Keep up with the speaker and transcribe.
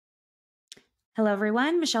Hello,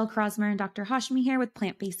 everyone. Michele Crosmer and Dr. Hashmi here with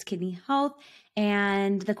Plant-Based Kidney Health.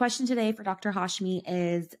 And the question today for Dr. Hashmi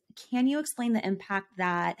is, can you explain the impact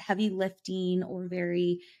that heavy lifting or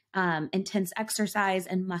very intense exercise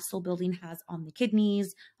and muscle building has on the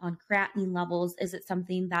kidneys, on creatinine levels? Is it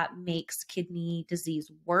something that makes kidney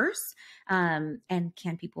disease worse? And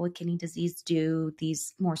can people with kidney disease do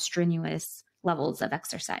these more strenuous levels of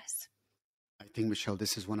exercise? I think, Michele,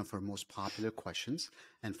 this is one of our most popular questions.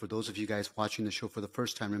 And for those of you guys watching the show for the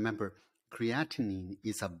first time, remember, creatinine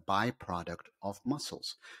is a byproduct of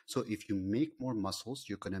muscles. So if you make more muscles,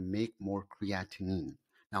 you're going to make more creatinine.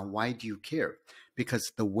 Now, why do you care?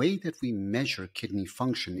 Because the way that we measure kidney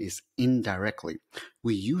function is indirectly.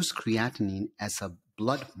 We use creatinine as a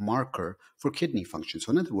blood marker for kidney function.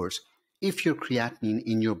 So in other words, if your creatinine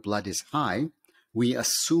in your blood is high, we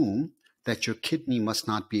assume that your kidney must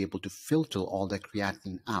not be able to filter all that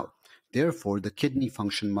creatinine out. Therefore, the kidney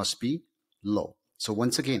function must be low. So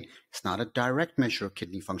once again, it's not a direct measure of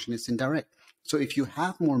kidney function, it's indirect. So if you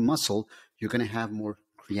have more muscle, you're going to have more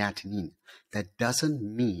creatinine. That doesn't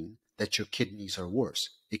mean that your kidneys are worse.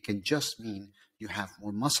 It can just mean you have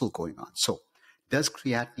more muscle going on. So does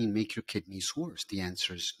creatinine make your kidneys worse? The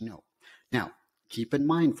answer is no. Now, keep in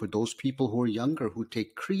mind for those people who are younger who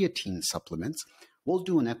take creatine supplements, we'll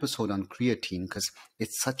do an episode on creatine because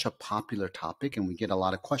it's such a popular topic and we get a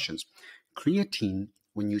lot of questions. Creatine,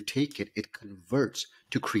 when you take it, it converts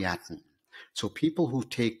to creatinine. So people who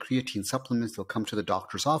take creatine supplements, they'll come to the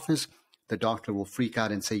doctor's office. The doctor will freak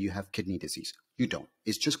out and say, you have kidney disease. You don't.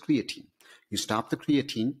 It's just creatine. You stop the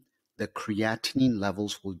creatinine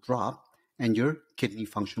levels will drop and your kidney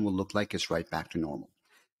function will look like it's right back to normal.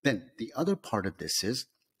 Then the other part of this is,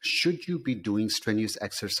 should you be doing strenuous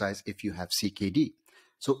exercise if you have CKD?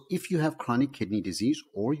 So if you have chronic kidney disease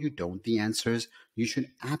or you don't, the answer is you should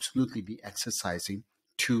absolutely be exercising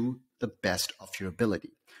to the best of your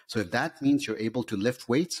ability. So if that means you're able to lift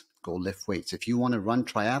weights, go lift weights. If you want to run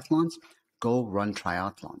triathlons, go run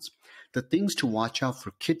triathlons. The things to watch out for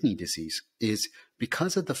kidney disease is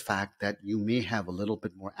because of the fact that you may have a little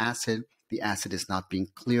bit more acid, the acid is not being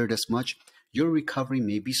cleared as much, your recovery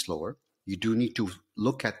may be slower. You do need to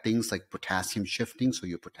look at things like potassium shifting. So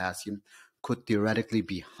your potassium could theoretically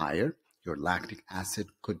be higher. Your lactic acid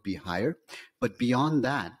could be higher. But beyond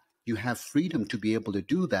that, you have freedom to be able to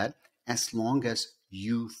do that as long as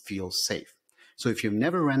you feel safe. So if you've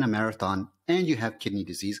never ran a marathon and you have kidney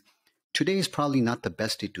disease, today is probably not the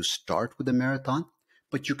best day to start with a marathon,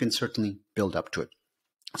 but you can certainly build up to it.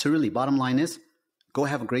 So really, bottom line is, go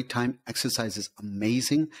have a great time. Exercise is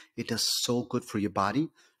amazing. It does so good for your body.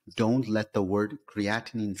 Don't let the word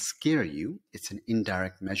creatinine scare you. It's an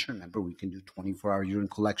indirect measure. Remember, we can do 24-hour urine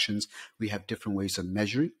collections. We have different ways of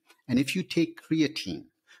measuring. And if you take creatine,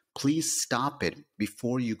 please stop it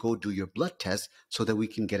before you go do your blood test so that we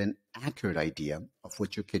can get an accurate idea of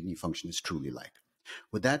what your kidney function is truly like.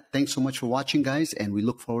 With that, thanks so much for watching, guys, and we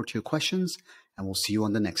look forward to your questions, and we'll see you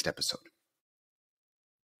on the next episode.